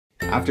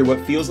After what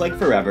feels like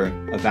forever,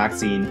 a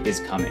vaccine is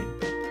coming.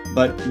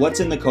 But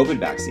what's in the COVID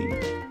vaccine?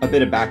 A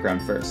bit of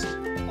background first.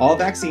 All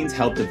vaccines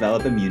help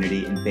develop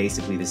immunity in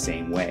basically the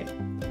same way.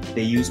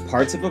 They use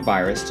parts of a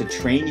virus to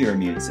train your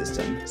immune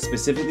system,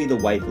 specifically the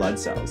white blood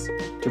cells,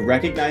 to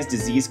recognize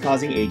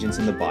disease-causing agents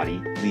in the body,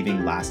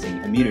 leaving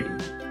lasting immunity.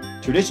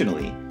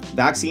 Traditionally,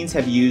 vaccines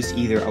have used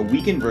either a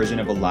weakened version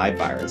of a live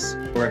virus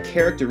or a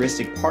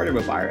characteristic part of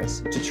a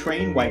virus to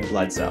train white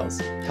blood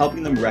cells,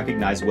 helping them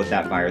recognize what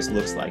that virus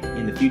looks like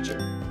in the future.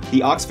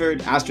 The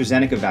Oxford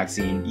Astrazeneca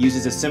vaccine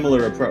uses a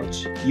similar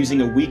approach,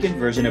 using a weakened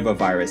version of a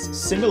virus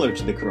similar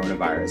to the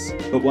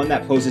coronavirus, but one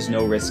that poses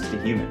no risk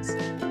to humans.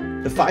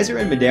 The Pfizer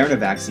and Moderna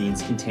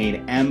vaccines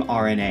contain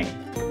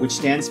mRNA, which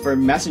stands for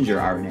messenger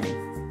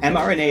RNA.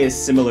 mRNA is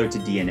similar to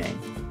DNA.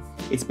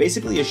 It's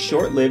basically a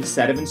short-lived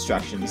set of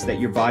instructions that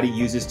your body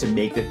uses to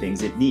make the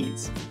things it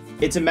needs.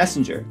 It's a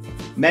messenger.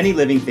 Many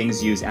living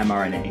things use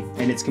mRNA,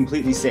 and it's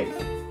completely safe.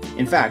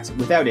 In fact,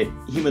 without it,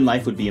 human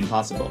life would be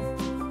impossible.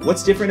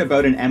 What's different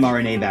about an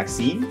mRNA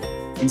vaccine?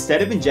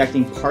 Instead of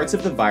injecting parts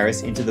of the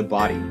virus into the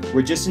body,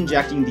 we're just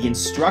injecting the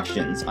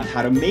instructions on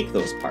how to make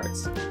those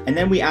parts. And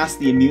then we ask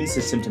the immune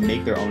system to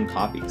make their own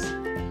copies.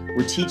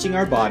 We're teaching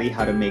our body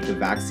how to make the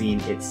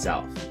vaccine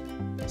itself.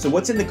 So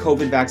what's in the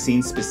COVID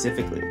vaccine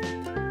specifically?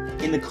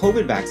 In the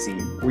COVID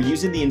vaccine, we're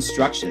using the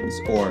instructions,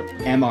 or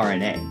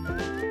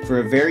mRNA, for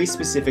a very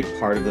specific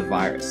part of the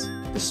virus,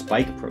 the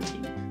spike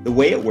protein. The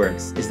way it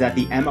works is that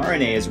the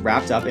mRNA is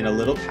wrapped up in a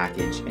little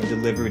package and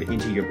delivered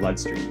into your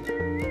bloodstream.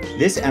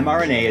 This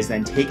mRNA is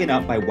then taken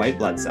up by white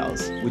blood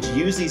cells, which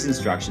use these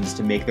instructions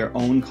to make their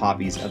own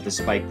copies of the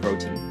spike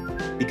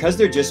protein. Because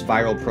they're just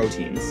viral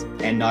proteins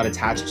and not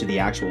attached to the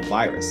actual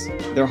virus,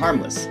 they're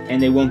harmless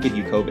and they won't give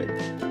you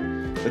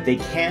COVID. But they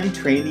can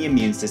train the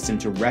immune system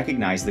to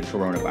recognize the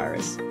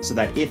coronavirus, so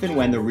that if and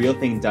when the real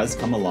thing does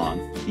come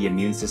along, the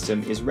immune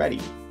system is ready.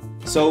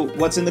 So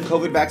what's in the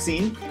COVID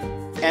vaccine?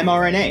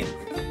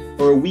 mRNA,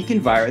 or a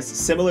weakened virus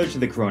similar to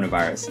the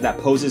coronavirus that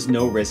poses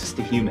no risks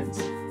to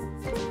humans.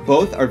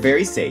 Both are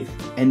very safe,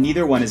 and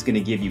neither one is going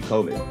to give you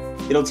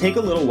COVID. It'll take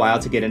a little while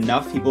to get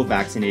enough people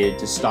vaccinated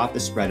to stop the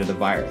spread of the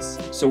virus,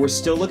 so we're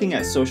still looking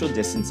at social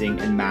distancing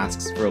and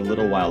masks for a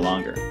little while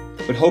longer.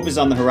 But hope is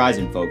on the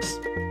horizon, folks.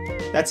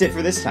 That's it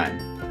for this time.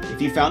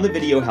 If you found the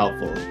video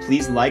helpful,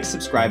 please like,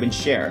 subscribe, and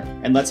share,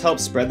 and let's help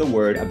spread the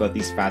word about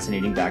these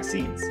fascinating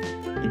vaccines.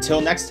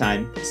 Until next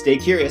time, stay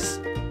curious,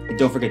 and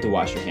don't forget to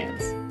wash your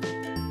hands.